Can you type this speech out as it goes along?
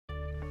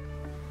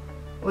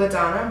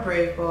LaDonna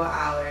Brave Bull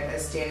Allard, a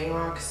Standing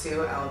Rock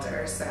Sioux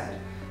elder, said,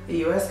 "The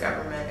U.S.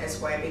 government is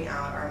wiping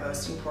out our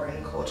most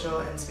important cultural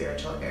and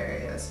spiritual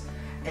areas,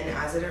 and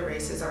as it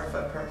erases our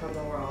footprint from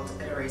the world,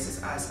 it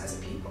erases us as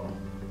a people."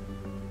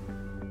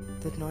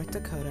 The North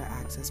Dakota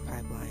Access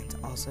Pipelines,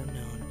 also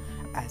known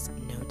as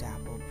No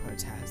DAPL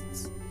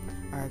protests,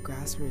 are a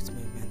grassroots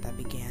movement that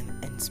began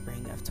in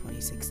spring of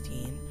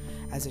 2016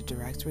 as a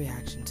direct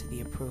reaction to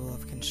the approval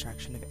of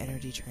construction of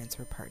Energy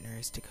Transfer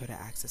Partners' Dakota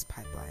Access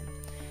Pipeline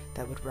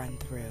that would run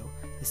through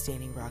the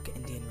Standing Rock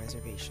Indian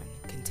Reservation,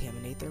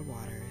 contaminate their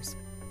waters,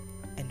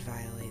 and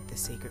violate the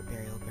sacred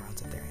burial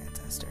grounds of their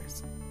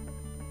ancestors.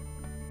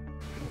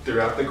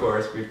 Throughout the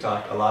course, we've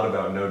talked a lot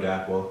about No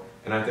DAPL,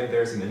 and I think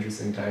there's some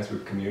interesting ties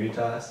with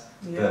Communitas,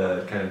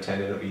 the kind of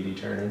tenet of E.D.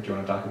 Turner. Do you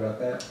want to talk about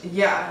that?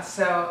 Yeah,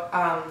 so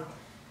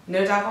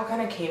No DAPL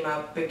kind of came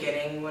up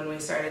beginning when we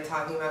started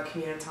talking about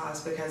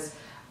Communitas because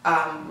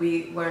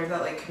we learned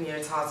that like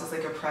Communitas is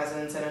like a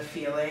presence and a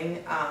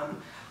feeling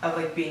of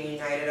like being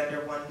united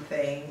under one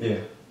thing.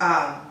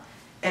 Yeah.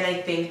 And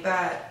I think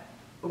that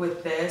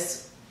with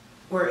this,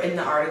 we're in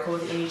the article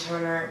with E.D.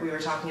 Turner, we were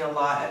talking a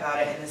lot about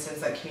it in the sense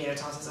that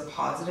Communitas is a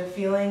positive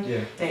feeling,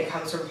 yeah. and it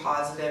comes from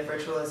positive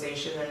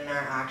ritualization and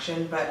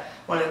interaction. But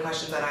one of the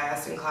questions that I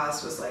asked in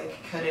class was like,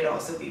 could it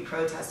also be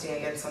protesting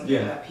against something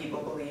that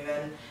people believe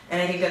in?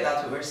 And I think that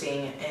that's what we're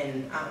seeing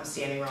in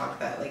Standing Rock,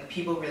 that like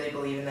people really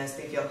believe in this.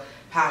 They feel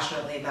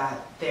passionately that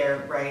their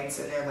rights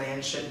and their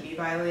land shouldn't be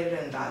violated,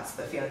 and that's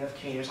the feeling of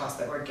Communitas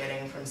that we're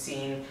getting from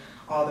seeing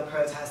all the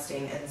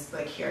protesting and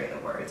like hearing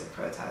the words of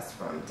protest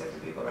from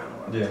different people around the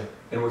world. Yeah,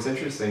 and what's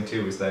interesting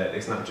too is that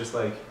it's not just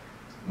like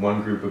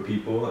one group of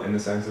people in the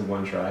sense of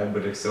one tribe,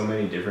 but it's so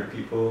many different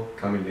people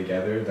coming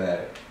together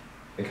that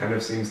it kind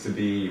of seems to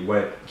be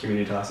what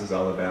Communitas is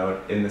all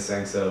about, in the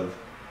sense of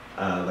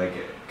like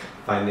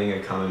finding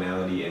a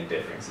commonality in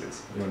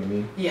differences. You know what I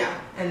mean? Yeah,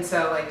 and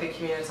so like the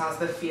Communitas,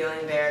 the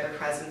feeling there, the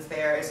presence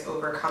there is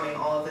overcoming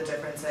all of the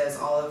differences,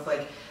 all of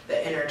like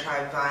the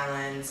inter-tribe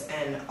violence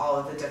and all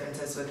of the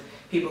differences with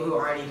people who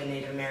aren't even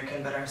Native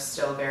American but are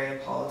still very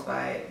appalled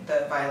by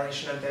the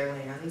violation of their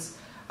lands.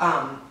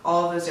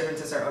 All of those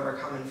differences are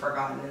overcome and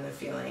forgotten in the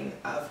feeling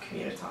of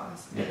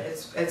Communitas. Yeah.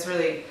 And it's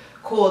really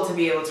cool to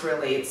be able to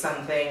relate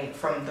something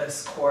from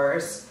this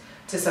course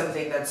to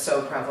something that's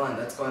so prevalent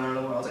that's going on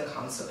in the world and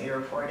constantly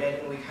reported,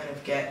 and we kind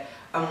of get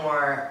a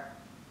more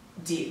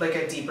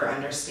a deeper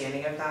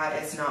understanding of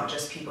that. It's not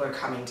just people are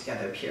coming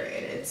together,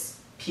 period. It's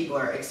people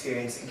are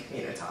experiencing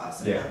Communitas,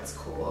 and that's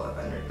cool.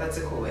 That's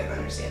a cool way of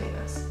understanding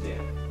this. Yeah.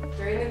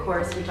 During the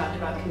course, we talked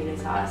about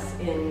Communitas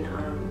in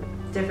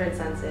different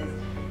senses,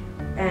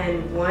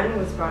 and one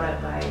was brought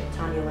up by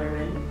Tanya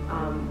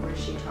Lerman, where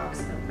she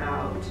talks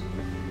about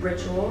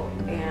ritual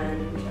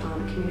and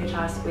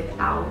Communitas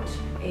without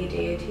a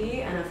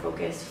deity and a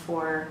focus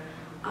for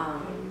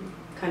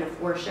kind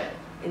of worship.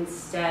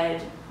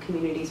 Instead,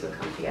 communities would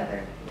come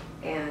together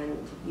and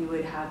you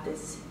would have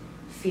this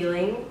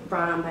feeling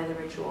brought on by the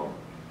ritual,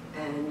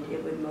 and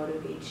it would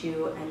motivate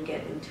you and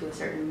get into a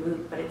certain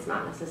mood, but it's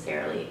not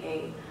necessarily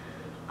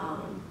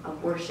a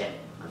worship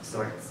of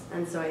sorts.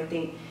 And so I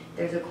think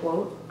there's a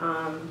quote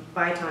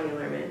by Tanya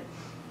Lerman.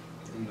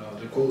 And,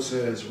 the quote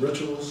says,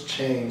 "Rituals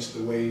change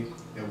the way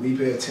that we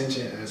pay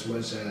attention as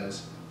much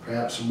as,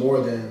 perhaps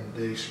more than,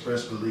 they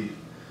express belief."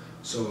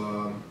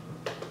 So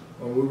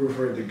when we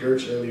referred to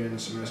Gertz earlier in the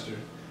semester,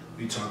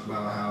 we talked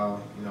about how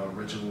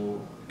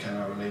ritual kind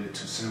of related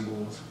to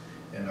symbols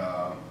and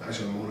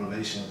actual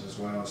motivations as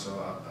well. So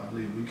I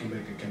believe we can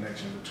make a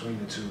connection between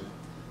the two.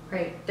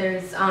 Right.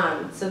 There's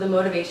so the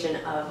motivation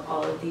of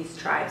all of these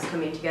tribes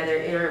coming together.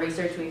 In our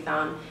research, we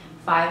found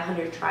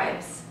 500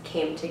 tribes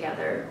came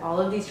together. All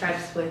of these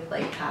tribes with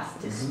like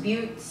past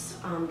disputes,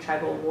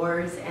 tribal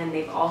wars, and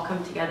they've all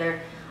come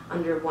together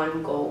under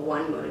one goal,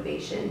 one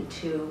motivation,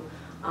 to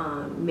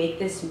make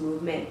this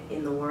movement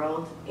in the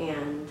world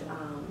and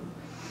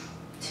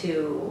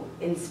to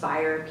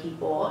inspire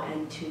people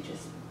and to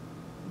just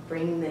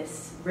bring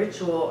this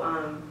ritual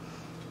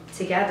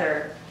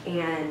together.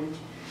 And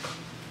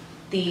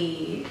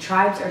the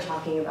tribes are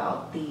talking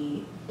about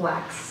the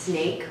black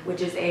snake,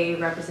 which is a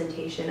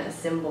representation, a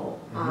symbol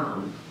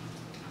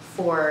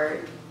for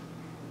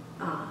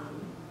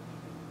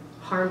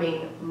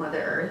harming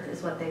Mother Earth,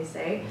 is what they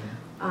say.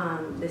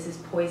 This is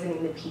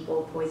poisoning the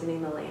people,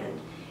 poisoning the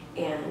land.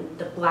 And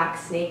the black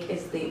snake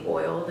is the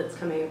oil that's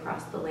coming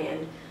across the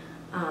land.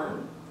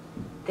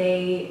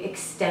 They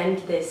extend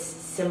this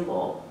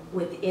symbol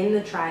within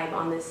the tribe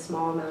on this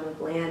small amount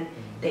of land.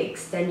 They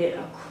extend it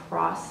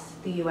across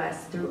the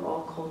U.S. through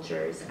all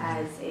cultures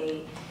as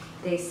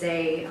they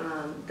say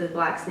the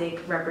black snake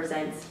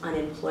represents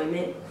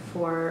unemployment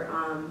for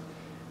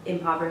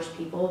impoverished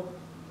people,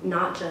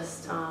 not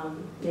just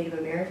Native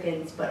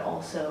Americans, but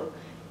also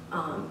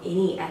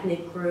any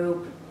ethnic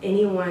group,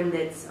 anyone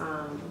that's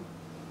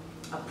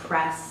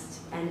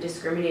oppressed and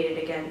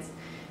discriminated against.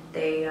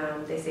 They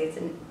say it's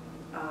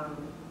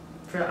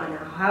for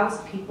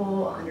unhoused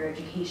people, under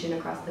education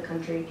across the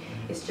country.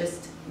 It's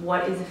just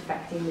what is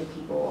affecting the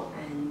people,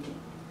 and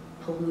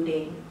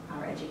polluting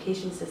our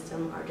education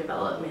system, our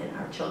development,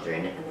 our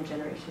children, and the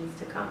generations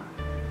to come.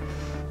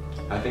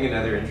 I think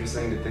another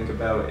interesting to think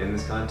about in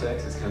this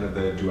context is kind of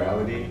the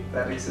duality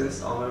that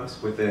exists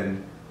almost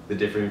within the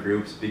different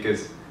groups,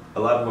 because a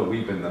lot of what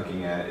we've been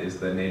looking at is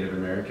the Native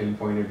American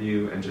point of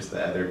view and just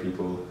the other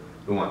people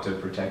who want to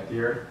protect the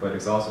earth, but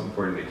it's also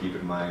important to keep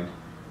in mind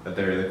that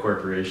there are the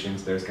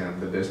corporations, there's kind of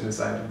the business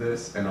side of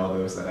this, and all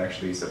those that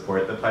actually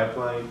support the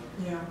pipeline.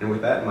 Yeah. And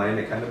with that in mind,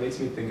 it kind of makes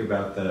me think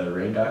about the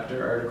Rain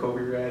Doctor article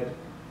we read,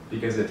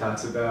 because it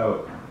talks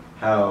about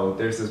how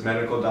there's this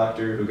medical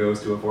doctor who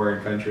goes to a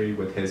foreign country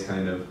with his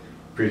kind of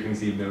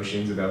preconceived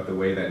notions about the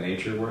way that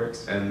nature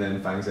works, and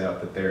then finds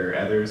out that there are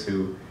others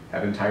who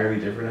have entirely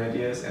different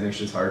ideas, and it's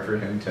just hard for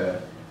him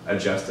to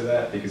adjust to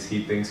that because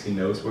he thinks he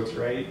knows what's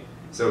right.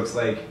 So it's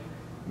like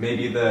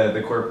maybe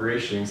the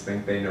corporations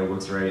think they know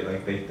what's right,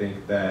 like they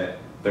think that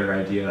their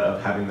idea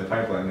of having the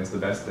pipeline is the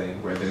best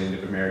thing, where the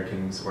Native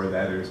Americans or the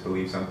others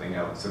believe something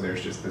else. So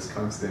there's just this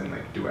constant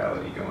like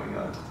duality going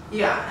on.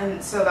 Yeah,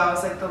 and so that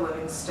was like the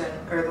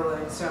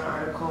Livingstone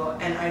article,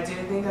 and I do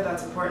think that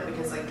that's important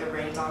because like the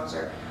Rain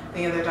Doctor,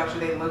 the other doctor,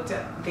 they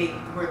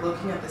were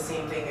looking at the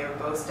same thing. They were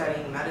both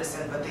studying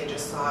medicine, but they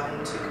just saw it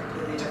in two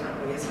completely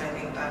different ways. And I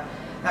think that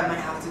might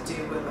have to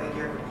do with like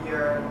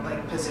your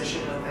like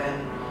position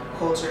within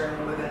culture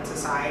and within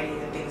society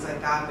and things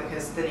like that,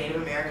 because the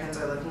Native Americans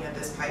are looking at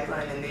this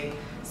pipeline and they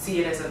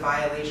see it as a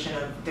violation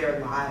of their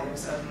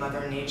lives, of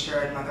Mother Nature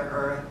and Mother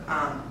Earth.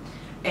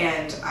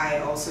 And I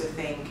also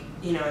think,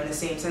 in the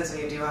same sense,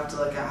 we do have to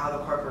look at how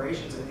the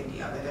corporations are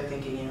thinking of it. They're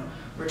thinking,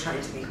 we're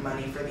trying to make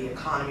money for the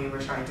economy,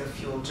 we're trying to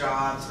fuel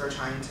jobs, we're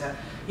trying to,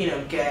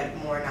 get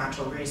more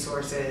natural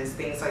resources,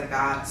 things like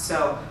that.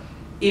 So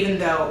even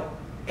though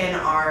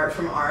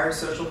from our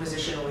social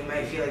position, we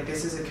might feel like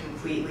this is a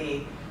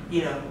completely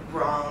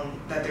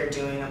wrong that they're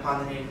doing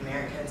upon the Native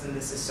Americans, and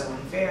this is so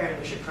unfair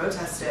and we should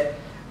protest it,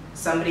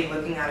 somebody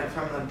looking at it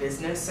from a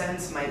business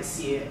sense might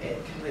see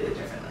it completely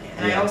differently.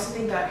 And I also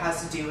think that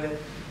has to do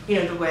with,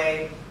 the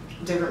way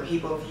different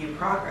people view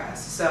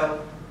progress.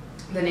 So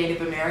the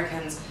Native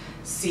Americans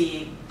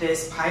see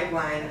this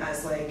pipeline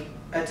as like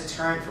a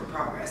deterrent for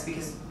progress,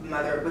 because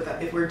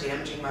if we're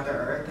damaging Mother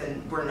Earth,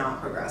 then we're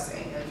not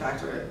progressing. In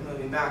fact, we're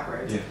moving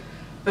backwards. Yeah.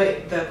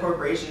 But the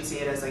corporations see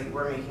it as like,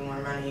 we're making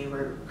more money,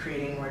 we're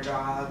creating more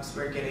jobs,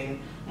 we're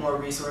getting more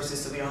resources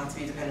so we don't have to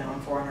be dependent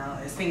on foreign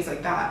allies, things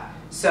like that.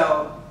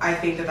 So I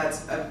think that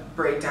that's a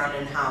breakdown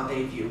in how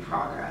they view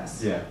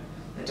progress. Yeah.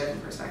 The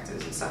different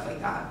perspectives and stuff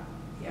like that.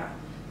 Yeah.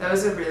 That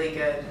was a really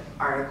good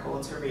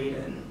article to read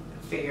and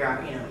figure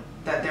out,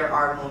 that there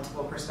are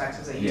multiple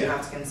perspectives that you do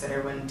have to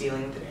consider when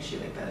dealing with an issue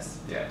like this.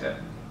 Yeah,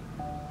 definitely.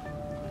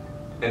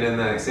 And in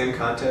the same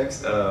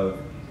context of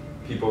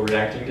people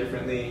reacting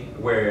differently,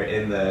 where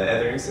in the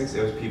other instance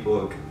it was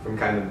people from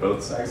kind of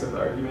both sides of the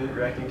argument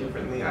reacting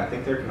differently, I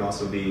think there can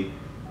also be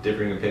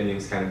differing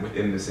opinions kind of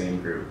within the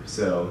same group.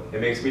 So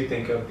it makes me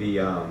think of the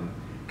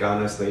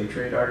Ghana slave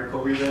trade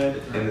article we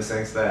read, in the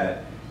sense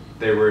that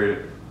there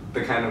were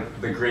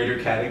the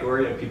greater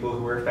category of people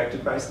who were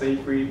affected by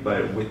slavery,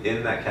 but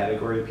within that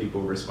category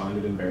people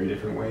responded in very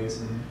different ways.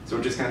 Mm-hmm. So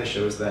it just kind of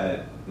shows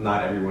that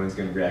not everyone is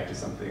going to react to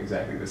something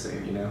exactly the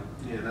same, Yeah,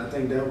 and I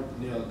think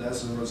that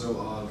that's a result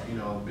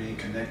of being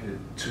connected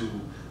to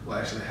what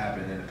actually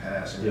happened in the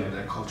past, and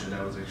that culture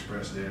that was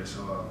expressed there.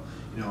 So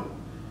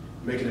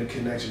making a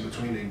connection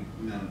between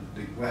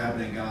what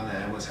happened in Ghana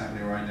and what's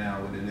happening right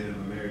now with the Native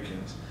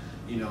Americans.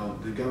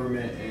 The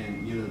government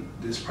and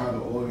this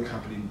private oil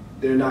company,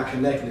 they're not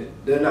connected.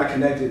 They're not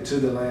connected to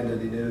the land that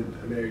the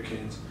Native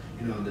Americans,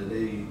 that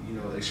they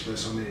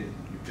express so many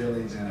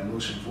feelings and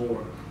emotion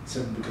for,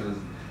 simply because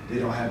they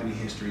don't have any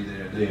history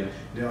there.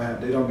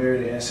 They don't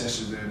bury their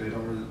ancestors there. They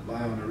don't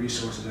rely on the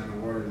resources and the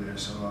water there.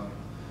 So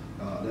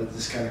that's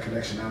this kind of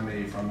connection I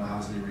made from the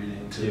Hosley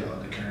reading to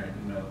the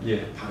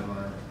current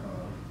pipeline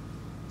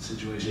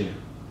situation. Yeah.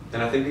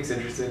 And I think it's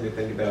interesting to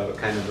think about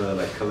kind of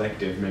a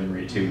collective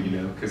memory too,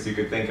 because you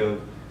could think of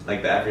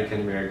like the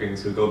African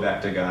Americans who go back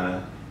to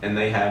Ghana and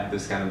they have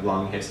this kind of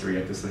long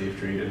history of the slave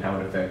trade and how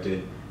it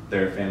affected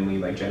their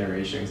family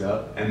generations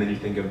up. And then you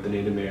think of the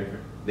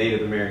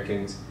Native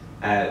Americans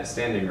at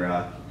Standing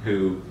Rock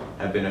who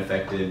have been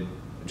affected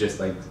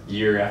just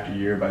year after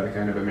year by the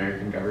kind of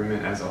American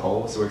government as a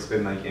whole. So it's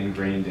been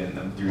ingrained in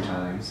them through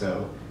time.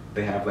 So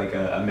they have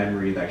a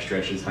memory that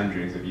stretches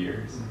hundreds of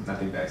years. I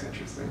think that's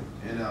interesting.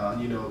 And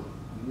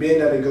being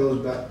that it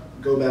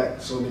go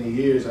back so many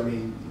years,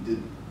 going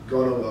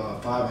over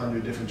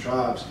 500 different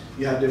tribes,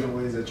 you have different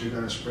ways that you're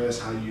going to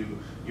express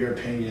your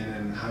opinion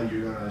and how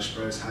you're going to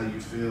express how you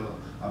feel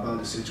about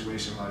the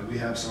situation. We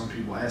have some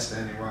people at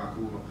Standing Rock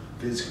who are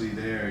physically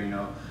there,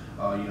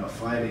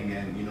 fighting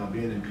and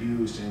being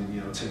abused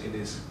and taking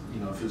this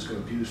physical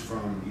abuse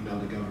from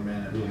the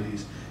government and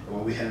police.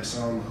 While we have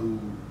some who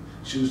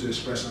choose to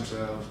express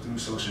themselves through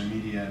social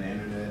media and the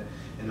internet,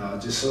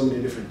 and just so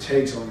many different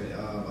takes on it.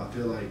 I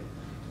feel like,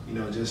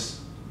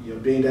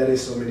 being that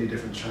there's so many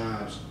different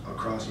tribes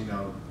across,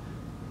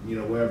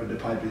 wherever the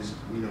pipe is,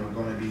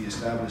 going to be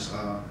established,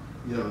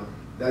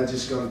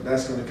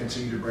 that's gonna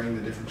continue to bring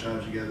the different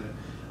tribes together.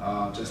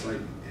 Just like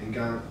in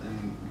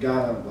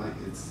Ghana, like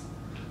it's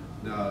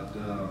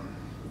the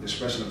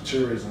expression of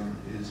tourism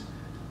is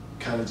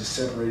kind of just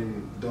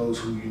separating those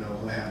who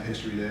who have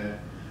history there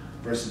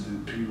versus the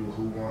people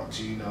who want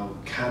to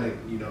kind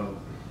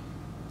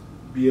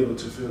of be able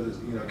to feel this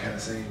kind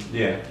of same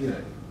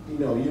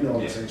what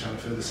I'm saying, trying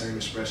to feel the same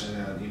expression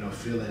and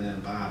feeling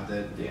and vibe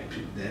that the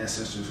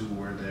ancestors who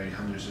were there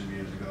hundreds of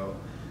years ago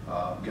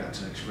got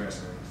to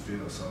express and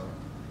feel. So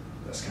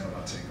that's kind of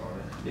my take on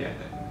it. Yeah.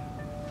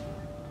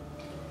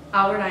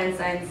 Albert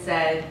Einstein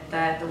said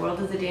that the world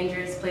is a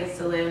dangerous place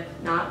to live,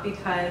 not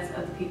because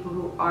of the people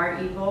who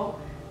are evil,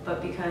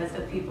 but because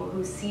of people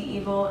who see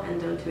evil and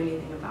don't do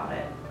anything about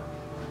it.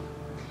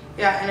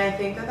 Yeah, and I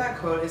think that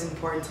quote is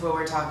important to what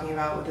we're talking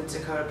about with the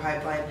Dakota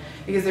Pipeline,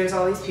 because there's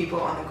all these people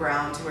on the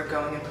ground who are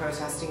going and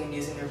protesting and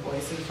using their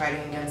voice and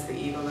fighting against the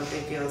evil that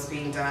they feel is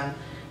being done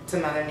to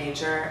Mother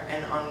Nature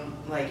and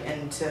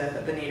and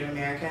to the Native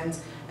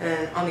Americans. And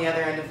then on the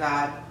other end of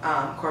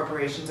that,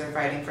 corporations are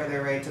fighting for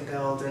their right to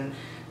build and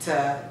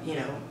to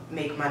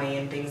make money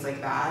and things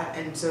like that.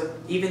 And so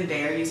even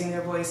they're using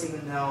their voice,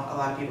 even though a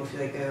lot of people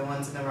feel like they're the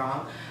ones in the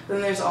wrong. But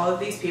then there's all of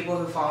these people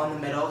who fall in the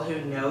middle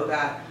who know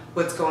that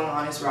what's going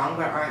on is wrong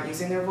but aren't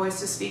using their voice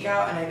to speak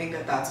out. And I think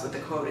that that's what the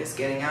quote is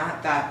getting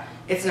at, that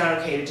it's not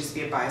okay to just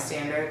be a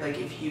bystander. Like,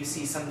 if you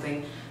see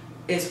something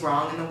is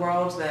wrong in the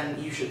world,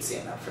 then you should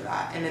stand up for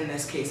that. And in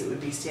this case, it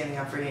would be standing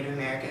up for Native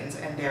Americans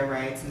and their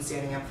rights and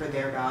standing up for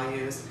their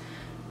values,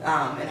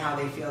 and how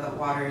they feel that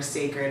water is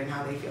sacred and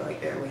how they feel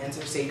like their lands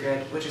are sacred,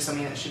 which is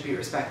something that should be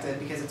respected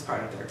because it's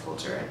part of their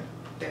culture and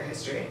their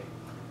history.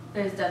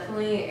 There's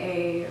definitely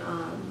a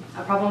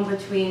problem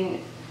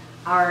between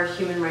our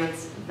human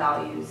rights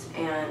values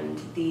and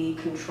the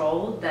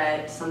control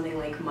that something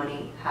like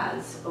money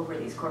has over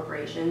these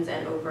corporations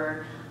and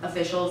over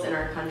officials in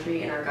our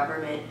country and our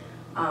government.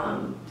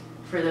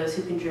 For those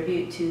who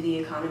contribute to the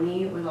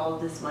economy with all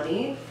of this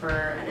money for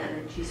an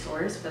energy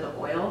source, for the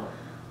oil,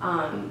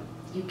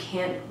 you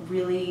can't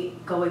really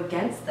go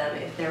against them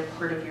if they're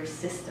part of your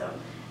system.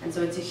 And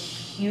so it's a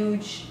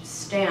huge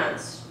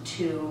stance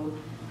to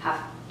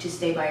have to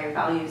stay by your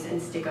values and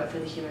stick up for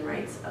the human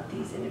rights of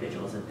these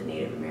individuals, of the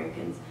Native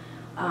Americans.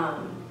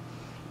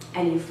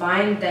 And you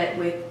find that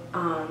with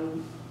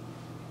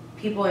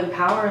people in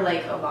power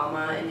like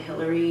Obama and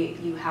Hillary,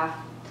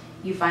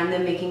 you find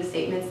them making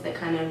statements that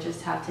kind of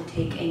just have to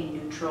take a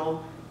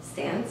neutral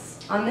stance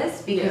on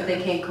this because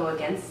they can't go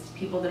against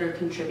people that are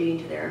contributing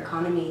to their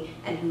economy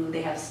and who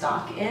they have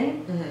stock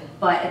in. Mm-hmm.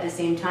 But at the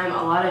same time,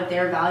 a lot of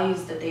their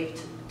values that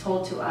they've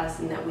told to us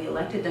and that we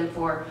elected them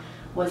for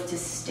was to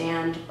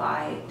stand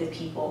by the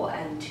people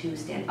and to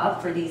stand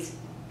up for these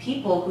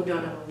people who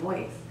don't have a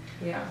voice.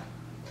 Yeah.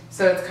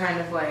 So it's kind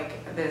of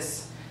like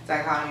this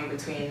dichotomy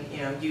between,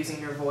 using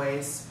your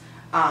voice,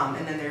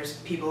 and then there's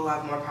people who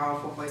have more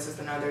powerful voices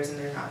than others and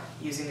they're not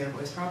using their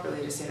voice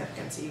properly to stand up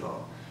against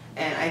evil.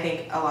 And I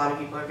think a lot of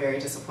people are very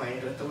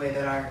disappointed with the way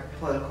that our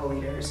political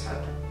leaders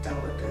have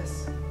dealt with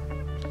this.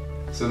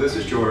 So this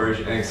is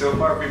George, and so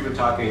far we've been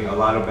talking a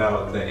lot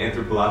about the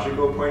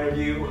anthropological point of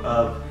view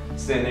of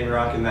Standing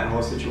Rock in that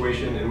whole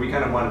situation, and we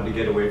kind of wanted to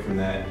get away from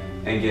that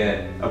and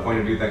get a point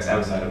of view that's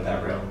outside of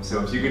that realm.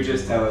 So if you could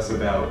just tell us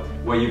about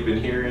what you've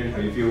been hearing, how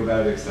you feel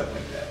about it, stuff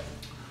like that.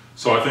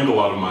 So I think a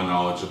lot of my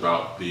knowledge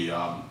about the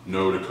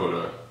No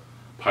Dakota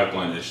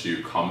pipeline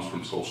issue comes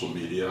from social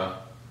media.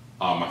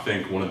 I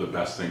think one of the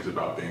best things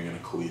about being in a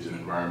collegiate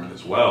environment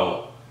as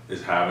well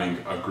is having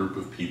a group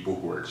of people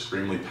who are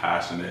extremely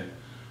passionate,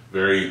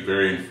 very,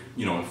 very,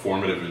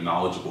 informative and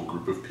knowledgeable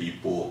group of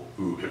people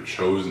who have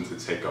chosen to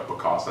take up a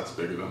cause that's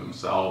bigger than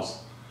themselves.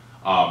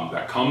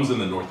 That comes in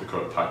the North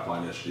Dakota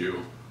pipeline issue.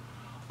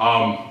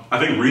 I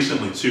think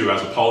recently too,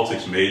 as a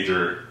politics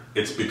major,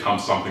 it's become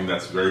something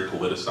that's very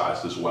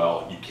politicized as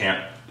well. You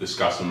can't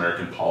discuss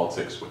American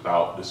politics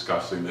without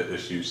discussing the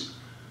issues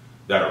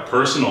that are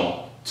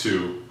personal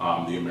to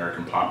the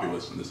American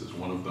populace, and this is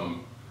one of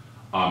them.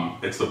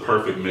 It's the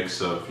perfect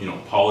mix of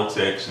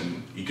politics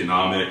and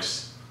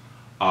economics.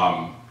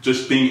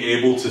 Just being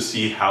able to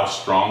see how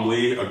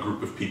strongly a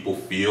group of people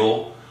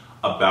feel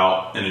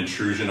about an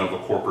intrusion of a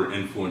corporate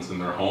influence in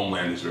their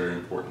homeland is very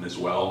important as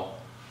well.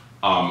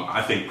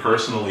 I think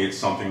personally it's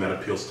something that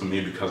appeals to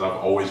me because I've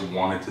always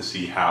wanted to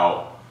see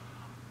how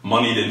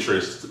moneyed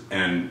interest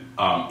and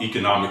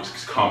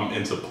economics come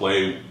into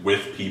play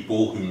with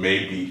people who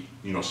may be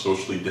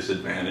socially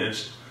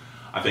disadvantaged.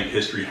 I think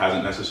history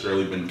hasn't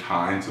necessarily been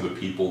kind to the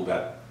people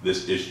that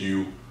this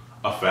issue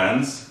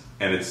offends,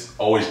 and it's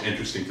always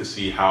interesting to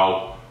see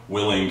how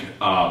willing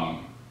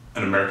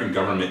an American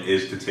government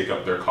is to take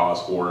up their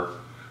cause or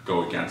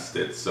go against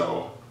it.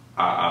 So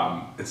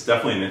it's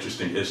definitely an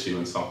interesting issue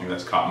and something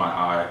that's caught my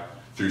eye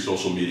through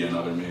social media and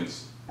other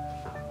means.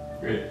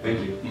 Great, thank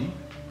you.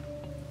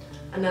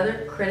 Mm-hmm.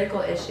 Another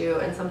critical issue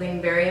and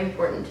something very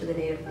important to the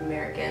Native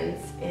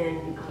Americans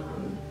in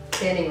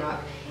Standing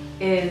Rock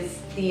is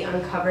the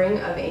uncovering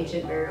of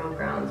ancient burial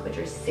grounds which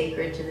are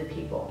sacred to the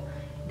people.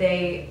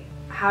 They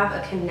have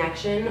a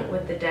connection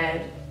with the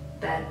dead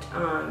that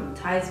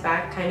ties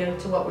back kind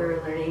of to what we were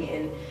learning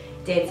in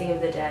Dancing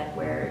of the Dead,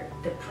 where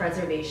the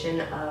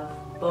preservation of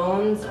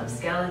bones, of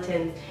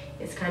skeletons,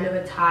 is kind of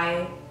a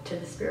tie to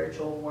the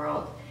spiritual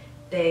world.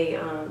 They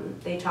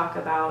talk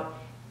about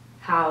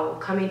how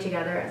coming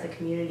together as a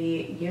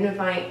community,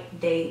 unifying,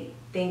 they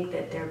think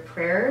that their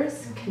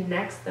prayers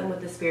connects them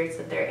with the spirits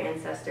of their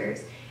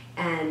ancestors,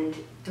 and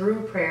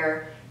through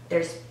prayer,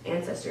 their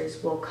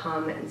ancestors will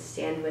come and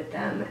stand with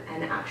them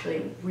and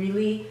actually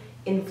really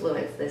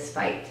influence this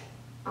fight.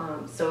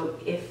 So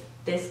if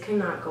this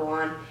cannot go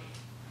on,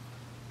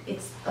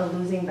 it's a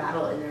losing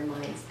battle in their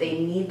minds. They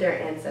need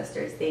their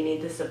ancestors. They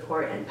need the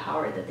support and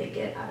power that they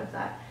get out of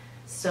that.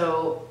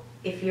 So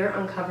if you're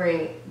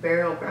uncovering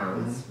burial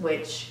grounds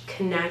which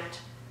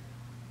connect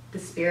the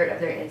spirit of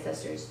their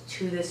ancestors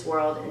to this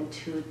world and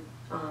to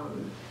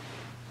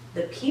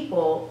the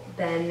people,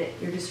 then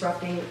you're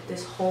disrupting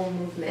this whole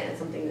movement and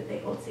something that they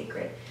hold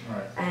sacred.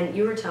 Right. And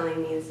you were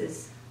telling me this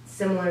is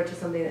similar to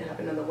something that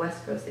happened on the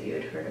West Coast that you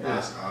had heard about.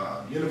 Yes,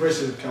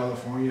 University of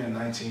California in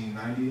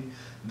 1990,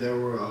 there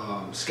were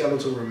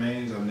skeletal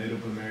remains of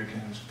Native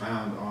Americans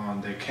found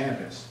on their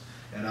campus.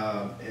 And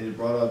it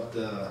brought up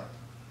the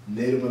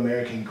Native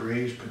American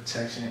Graves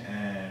Protection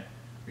and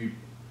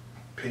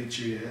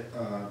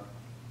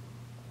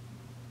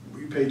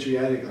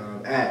Repatriatic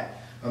Act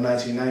of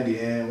 1990.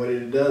 And what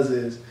it does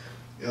is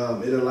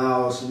it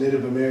allows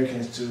Native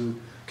Americans to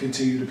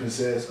continue to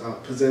possess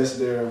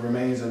their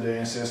remains of their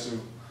ancestors,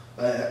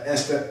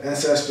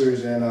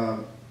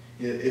 and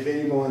if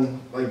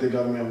anyone like the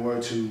government were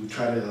to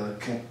try to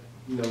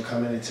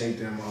come in and take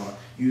them or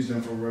use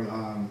them for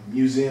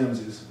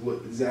museums, is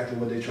exactly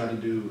what they try to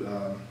do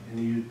in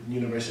the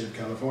University of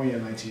California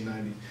in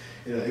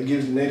 1990. It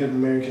gives Native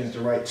Americans the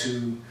right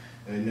to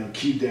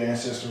keep their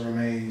ancestral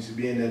remains,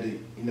 being that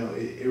it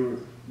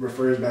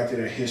refers back to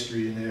their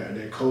history and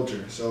their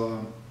culture.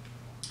 So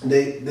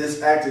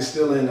this act is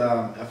still in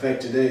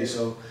effect today.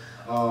 So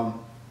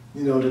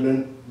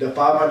the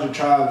 500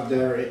 tribes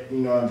that are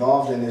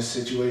involved in this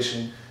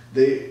situation,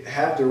 they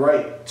have the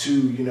right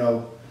to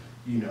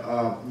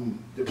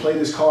to play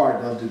this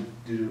card of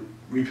the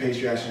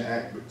Repatriation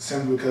Act,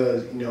 simply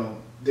because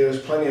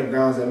there's plenty of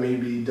grounds that may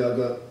be dug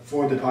up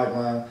for the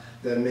pipeline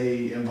that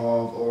may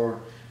involve or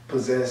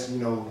possess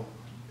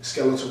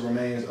skeletal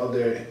remains of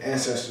their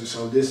ancestors.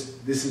 So this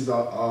is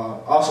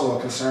also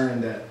a concern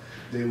that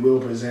they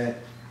will present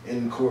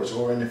in courts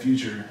or in the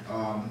future,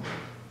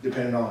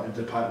 depending on if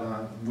the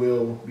pipeline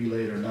will be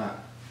laid or not.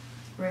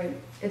 Right.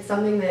 It's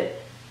something that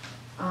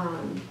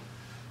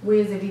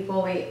we as a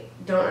people, we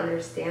don't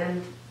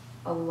understand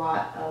a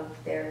lot of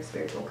their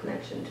spiritual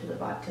connection to the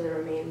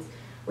remains,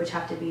 which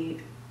have to be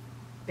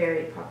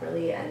buried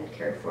properly and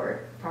cared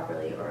for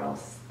properly, or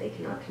else they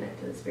cannot connect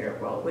to the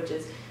spirit world, which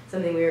is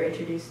something we were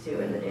introduced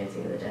to in the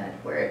Dancing of the Dead,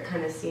 where it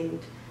kind of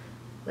seemed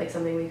like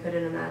something we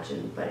couldn't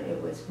imagine, but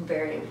it was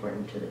very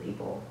important to the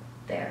people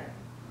there.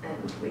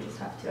 And we just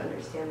have to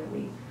understand that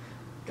we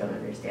don't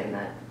understand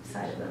that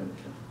side of them.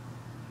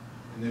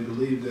 And they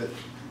believe that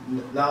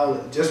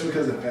now, just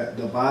because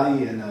the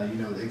body and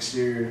the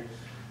exterior,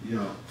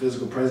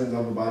 physical presence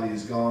of the body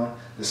is gone,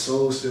 the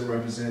soul still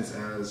represents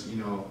as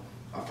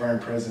a firm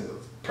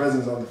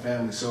presence of the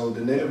family. So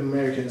the Native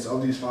Americans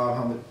of these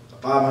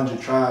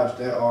 500 tribes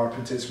that are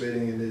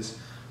participating in this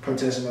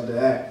protection of the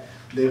act,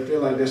 they feel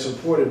like they're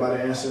supported by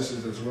their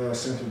ancestors as well,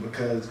 simply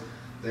because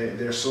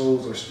their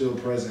souls are still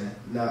present.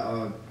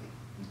 Not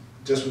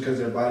just because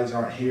their bodies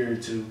aren't here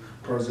to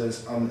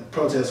protest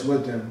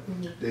with them,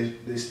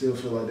 they still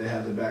feel like they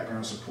have the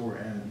background support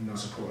and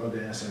support of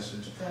their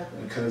ancestors,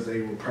 because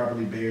they were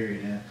properly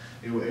buried and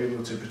they were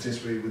able to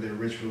participate with their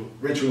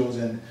rituals,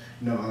 and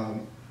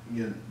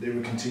they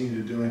were continue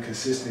to doing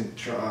consistent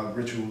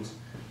rituals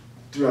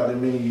throughout the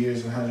many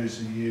years and hundreds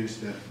of years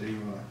that they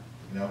were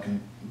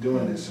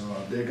doing this. So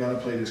they're gonna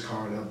play this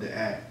card of the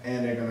act,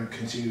 and they're gonna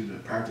continue to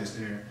practice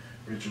their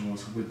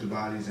rituals with the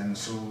bodies and the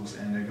souls,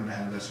 and they're gonna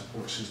have that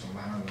support system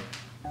behind them.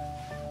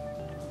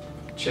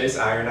 Chase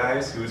Iron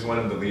Eyes, who was one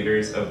of the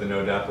leaders of the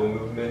No Dapple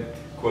movement,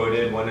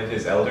 quoted one of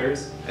his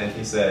elders, and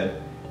he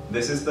said,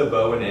 "This is the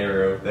bow and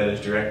arrow that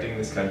is directing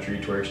this country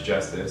towards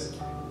justice,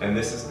 and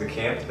this is the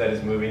camp that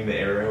is moving the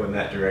arrow in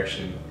that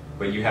direction,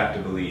 but you have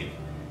to believe."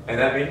 And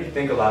that made me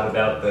think a lot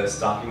about the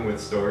Stalking with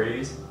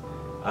Stories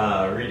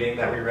reading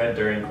that we read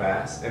during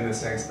class, in the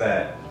sense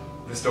that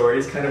the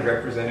stories kind of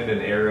represented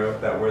an arrow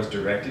that was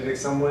directed at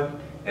someone,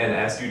 and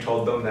as you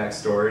told them that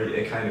story,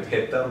 it kind of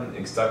hit them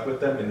and stuck with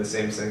them in the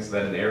same sense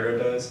that an arrow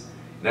does.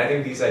 And I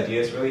think these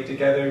ideas relate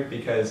together,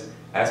 because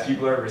as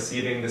people are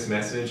receiving this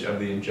message of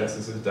the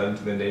injustices done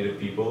to the Native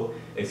people,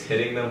 it's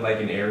hitting them like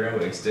an arrow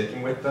and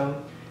sticking with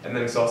them, and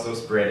then it's also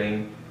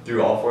spreading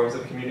through all forms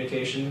of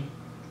communication.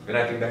 And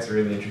I think that's a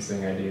really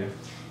interesting idea.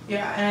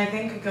 Yeah, and I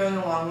think going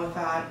along with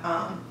that,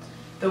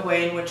 the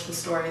way in which the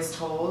story is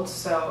told,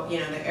 so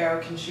the arrow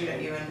can shoot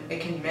at you and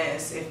it can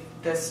miss if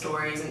the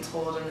story isn't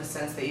told in a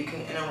sense that you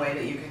can, in a way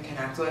that you can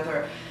connect with,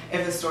 or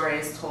if the story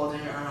is told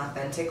in an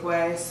authentic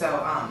way. So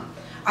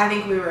I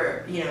think we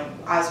were,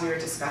 as we were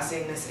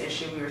discussing this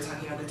issue, we were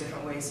talking about the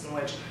different ways in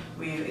which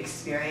we've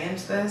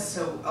experienced this.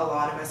 So a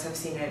lot of us have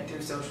seen it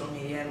through social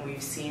media, and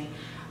we've seen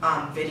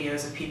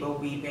videos of people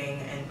weeping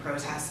and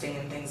protesting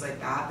and things like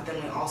that. But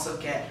then we also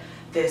get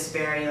this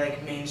very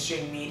like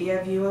mainstream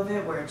media view of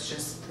it, where it's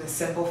just the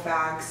simple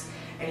facts,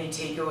 and you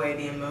take away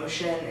the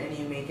emotion and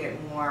you make it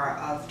more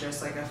of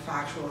just like a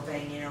factual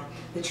thing.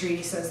 The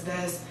treaty says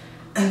this,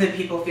 and the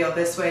people feel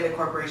this way, the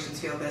corporations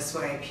feel this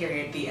way,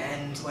 period, the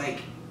end, like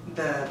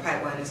the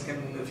pipeline isn't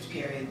going to be moved,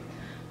 period.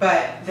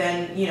 But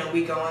then,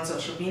 we go on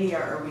social media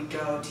or we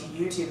go to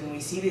YouTube and we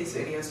see these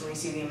videos and we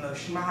see the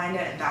emotion behind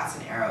it, and that's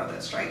an arrow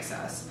that strikes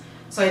us.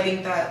 So I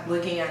think that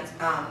looking at,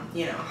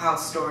 how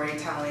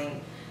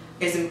storytelling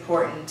is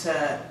important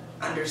to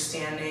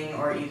understanding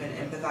or even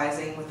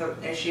empathizing with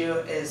an issue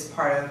is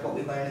part of what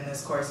we learned in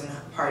this course and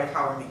part of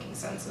how we're making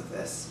sense of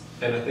this.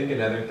 And I think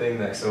another thing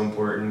that's so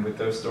important with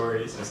those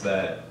stories is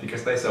that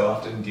because they so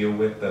often deal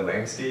with the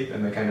landscape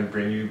and they kind of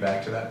bring you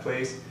back to that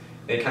place,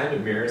 it kind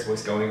of mirrors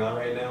what's going on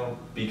right now,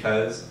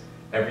 because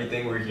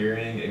everything we're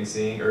hearing and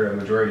seeing, or a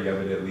majority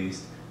of it at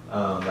least,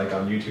 like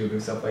on YouTube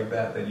and stuff like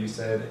that you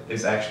said,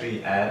 is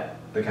actually at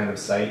the kind of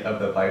site of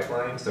the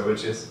pipeline. So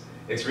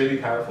it's really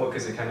powerful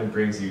because it kind of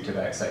brings you to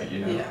that site,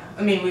 Yeah,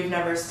 I mean, we've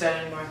never stood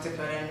in North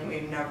Dakota and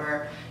we've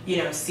never,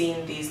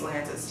 seen these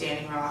lands at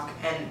Standing Rock,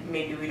 and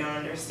maybe we don't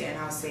understand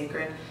how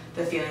sacred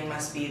the feeling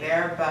must be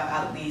there, but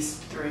at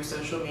least through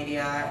social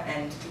media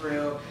and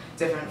through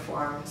different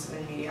forms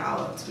and media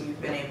outlets, we've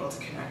been able to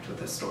connect with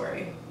the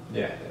story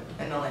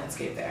and the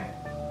landscape there.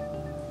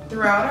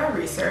 Throughout our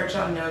research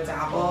on No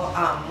Dabble,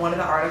 one of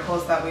the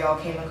articles that we all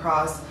came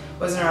across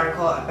was an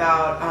article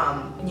about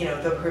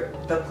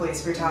the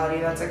police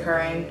brutality that's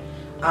occurring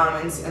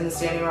in the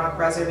Standing Rock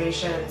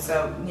Reservation. And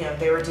so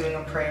they were doing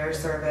a prayer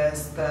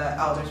service, the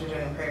elders were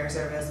doing a prayer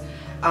service,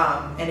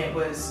 and it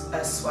was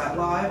a sweat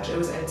lodge. It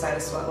was inside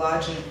a sweat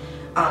lodge,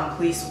 and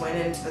police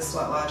went into the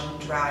sweat lodge and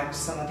dragged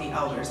some of the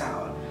elders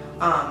out.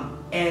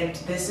 And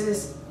this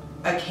is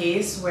a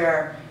case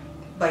where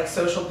like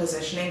social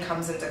positioning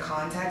comes into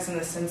context, in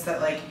the sense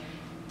that like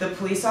the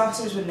police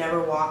officers would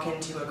never walk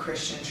into a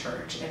Christian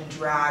church and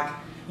drag,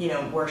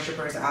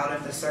 worshipers out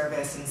of the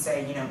service and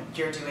say,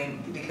 you're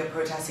doing, the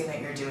protesting that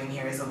you're doing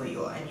here is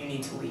illegal and you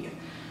need to leave.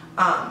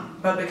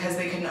 But because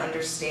they couldn't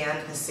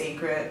understand the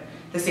sacred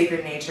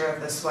nature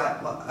of the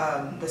sweat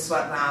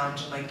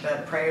lounge and like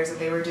the prayers that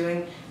they were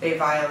doing, they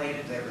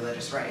violated their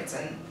religious rights.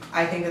 And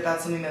I think that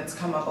that's something that's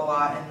come up a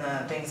lot in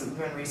the things that we've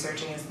been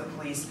researching, is the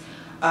police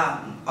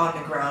on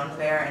the ground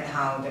there and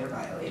how they're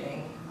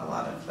violating a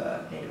lot of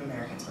the Native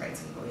Americans'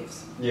 rights and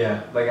beliefs.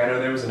 Yeah, like I know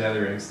there was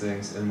another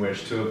instance in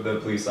which 2 of the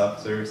police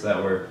officers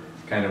that were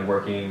kind of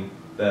working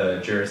the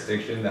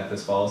jurisdiction that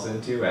this falls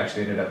into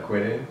actually ended up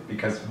quitting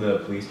because of the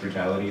police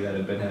brutality that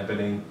had been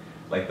happening,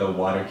 like the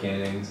water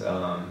cannons,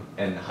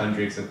 and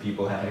hundreds of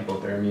people had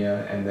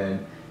hypothermia, and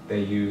then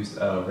they used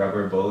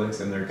rubber bullets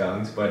in their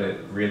guns, but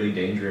at really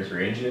dangerous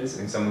ranges,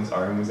 and someone's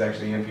arm was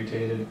actually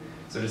amputated.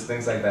 So just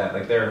things like that.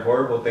 Like there are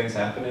horrible things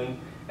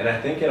happening, and I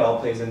think it all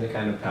plays into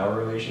kind of power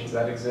relations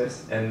that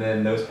exist, and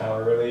then those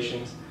power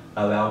relations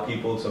allow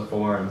people to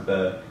form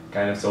the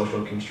kind of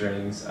social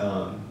constraints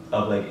of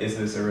like, is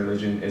this a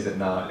religion, is it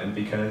not? And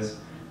because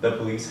the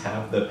police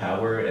have the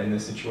power in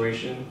this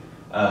situation,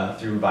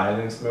 through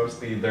violence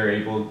mostly, they're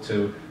able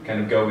to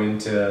kind of go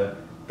into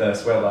the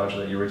sweat lodge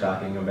that you were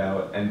talking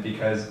about, and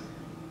because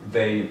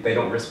they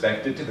don't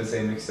respect it to the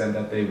same extent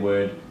that they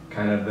would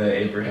kind of the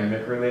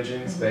Abrahamic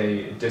religions,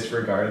 they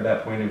disregard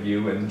that point of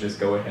view and just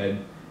go ahead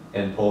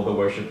and pull the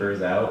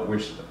worshipers out,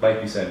 which,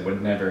 like you said,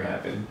 would never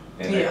happen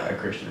in a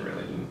Christian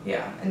religion.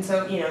 Yeah, and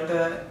so,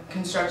 the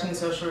constructing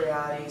social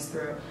realities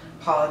through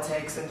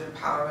politics and through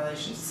power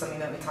relations is something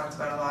that we talked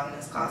about a lot in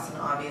this class, and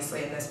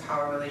obviously in this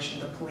power relation,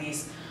 the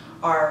police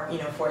are,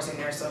 forcing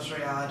their social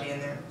reality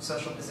and their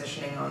social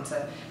positioning onto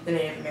the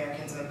Native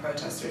Americans and the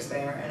protesters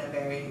there in a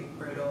very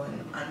brutal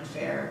and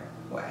unfair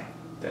way.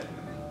 Definitely.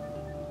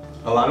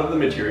 A lot of the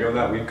material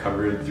that we've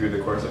covered through the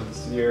course of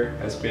this year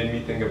has made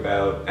me think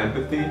about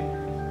empathy,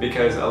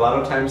 because a lot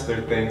of times there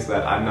are things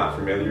that I'm not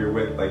familiar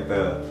with, like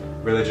the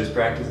religious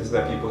practices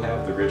that people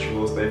have, the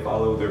rituals they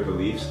follow, their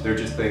beliefs. They're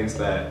just things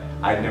that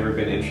I'd never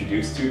been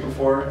introduced to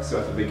before. So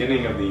at the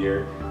beginning of the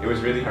year, it was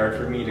really hard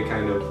for me to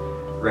kind of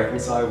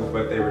reconcile with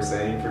what they were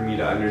saying, for me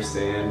to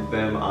understand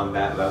them on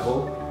that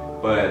level.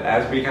 But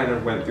as we kind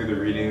of went through the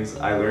readings,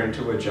 I learned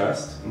to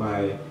adjust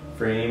my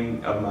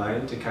frame of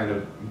mind to kind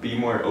of be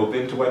more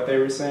open to what they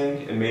were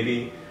saying, and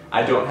maybe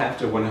I don't have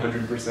to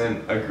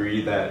 100%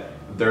 agree that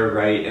they're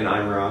right and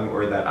I'm wrong,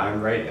 or that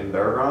I'm right and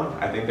they're wrong.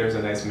 I think there's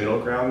a nice middle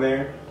ground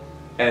there.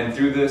 And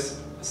through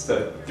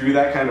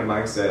that kind of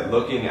mindset,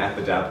 looking at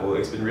the DAPL,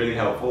 it's been really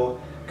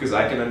helpful, because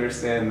I can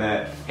understand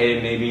that,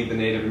 hey, maybe the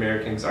Native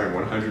Americans aren't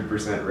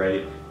 100%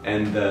 right,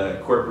 and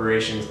the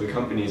corporations, the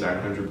companies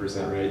aren't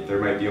 100% right. There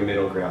might be a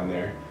middle ground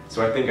there.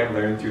 So I think I've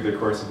learned through the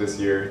course of this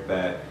year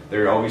that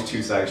there are always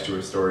two sides to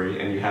a story,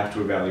 and you have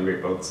to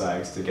evaluate both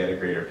sides to get a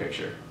greater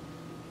picture.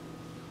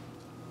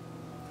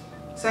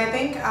 So I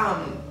think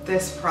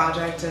this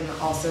project, and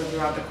also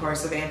throughout the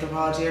course of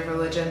Anthropology of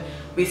Religion,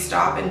 we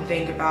stop and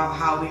think about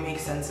how we make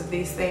sense of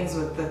these things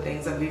with the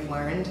things that we've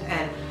learned.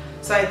 And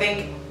so I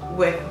think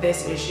with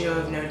this issue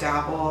of No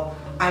Dabble,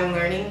 I'm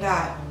learning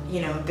that,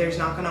 you know, there's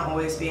not going to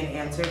always be an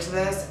answer to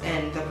this,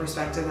 and the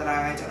perspective that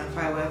I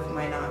identify with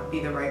might not be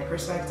the right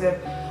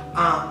perspective.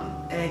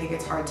 And I think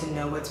it's hard to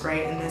know what's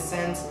right in this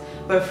sense.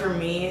 But for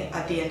me,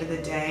 at the end of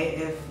the day,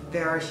 if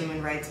there are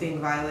human rights being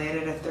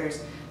violated, if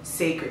there's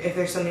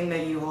something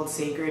that you hold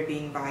sacred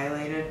being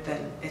violated,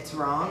 then it's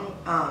wrong.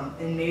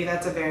 And maybe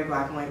that's a very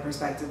black and white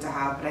perspective to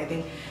have, but I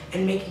think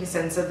in making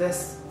sense of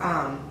this,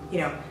 you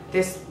know,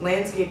 this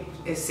landscape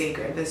is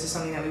sacred. This is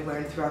something that we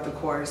learned throughout the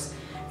course.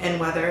 And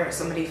whether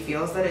somebody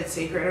feels that it's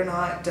sacred or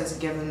not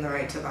doesn't give them the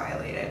right to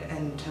violate it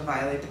and to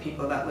violate the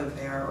people that live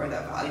there or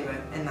that value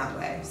it in that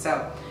way.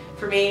 So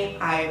for me,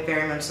 I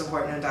very much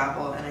support No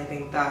Dabble, and I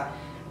think that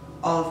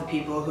all of the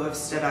people who have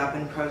stood up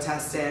and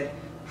protested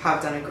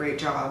have done a great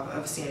job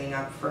of standing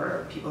up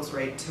for people's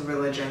right to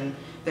religion,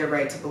 their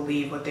right to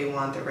believe what they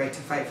want, their right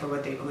to fight for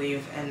what they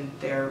believe, and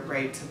their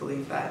right to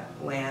believe that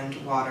land,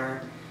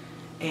 water,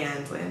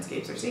 and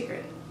landscapes are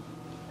sacred.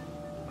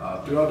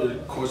 Throughout the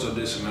course of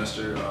this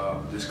semester,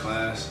 this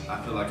class,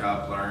 I feel like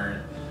I've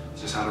learned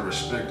just how to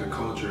respect the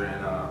culture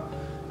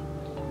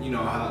and, you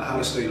know, how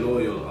to stay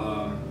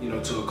loyal, you know,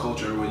 to a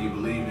culture what you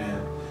believe in.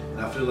 And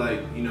I feel like,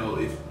 you know,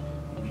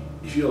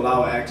 if you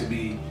allow an act to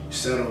be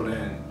settled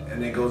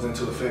and it goes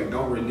into effect,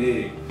 don't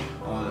renege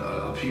on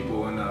a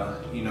people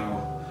and, you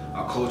know,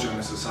 a culture and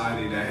a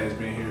society that has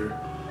been here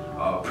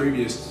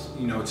previous,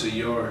 you know, to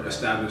your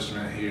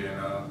establishment here. And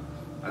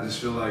I just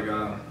feel like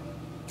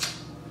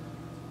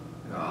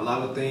a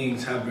lot of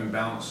things have been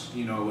bounced,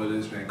 you know, whether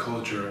it's been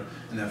culture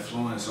and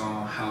influence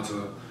on how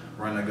to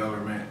run a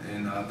government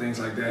and things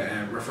like that.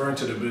 And referring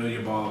to the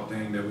billiard ball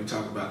thing that we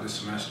talked about this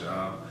semester,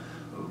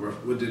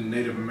 with the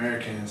Native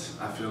Americans,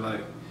 I feel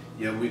like,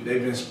 yeah,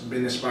 they've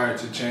been inspired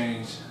to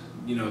change,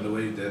 you know, the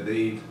way that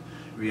they've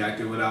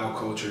reacted with our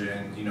culture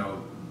and, you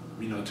know,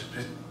 to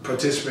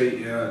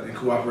participate and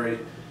cooperate,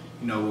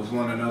 you know, with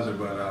one another.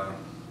 But I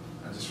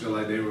just feel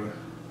like they were,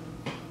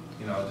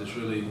 you know, just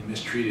really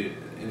mistreated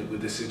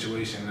with this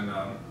situation. And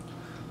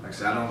like I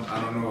said,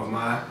 I don't know if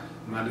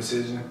my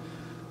decision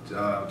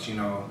to, you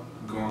know,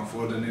 going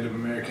for the Native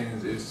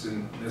Americans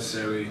isn't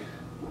necessarily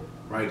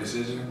right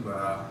decision,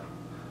 but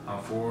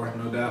I'm for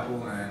No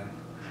Dabble, and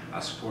I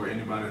support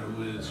anybody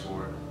who is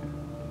for it.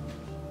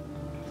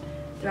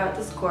 Throughout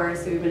this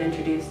course, we've been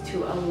introduced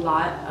to a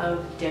lot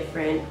of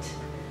different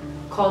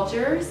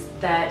cultures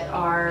that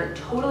are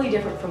totally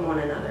different from one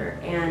another,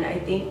 and I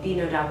think the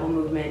No Dabble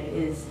movement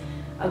is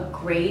a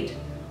great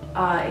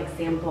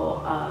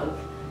example of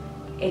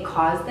a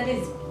cause that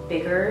is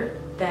bigger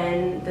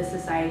than the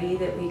society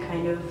that we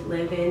kind of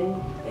live in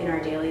our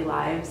daily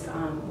lives,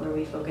 where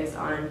we focus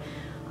on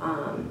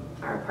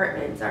our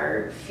apartments,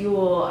 our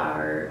fuel,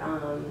 our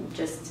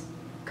just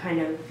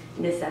kind of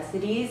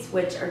necessities,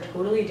 which are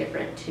totally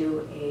different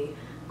to a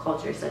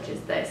culture such as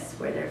this,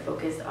 where they're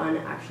focused on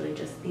actually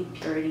just the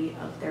purity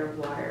of their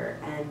water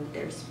and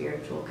their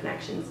spiritual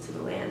connections to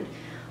the land.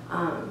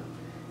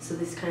 So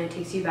this kind of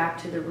takes you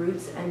back to the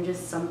roots and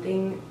just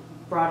something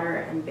broader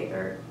and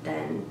bigger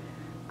than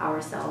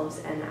ourselves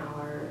and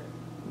our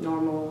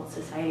normal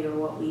society, or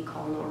what we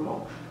call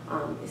normal,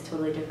 is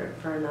totally different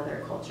for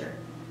another culture.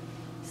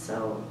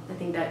 So I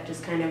think that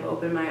just kind of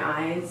opened my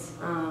eyes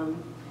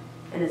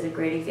and is a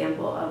great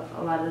example of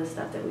a lot of the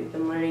stuff that we've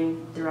been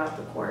learning throughout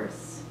the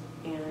course.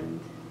 And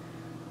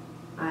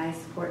I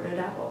support No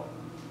Dabble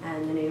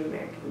and the Native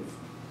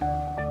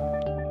Americans.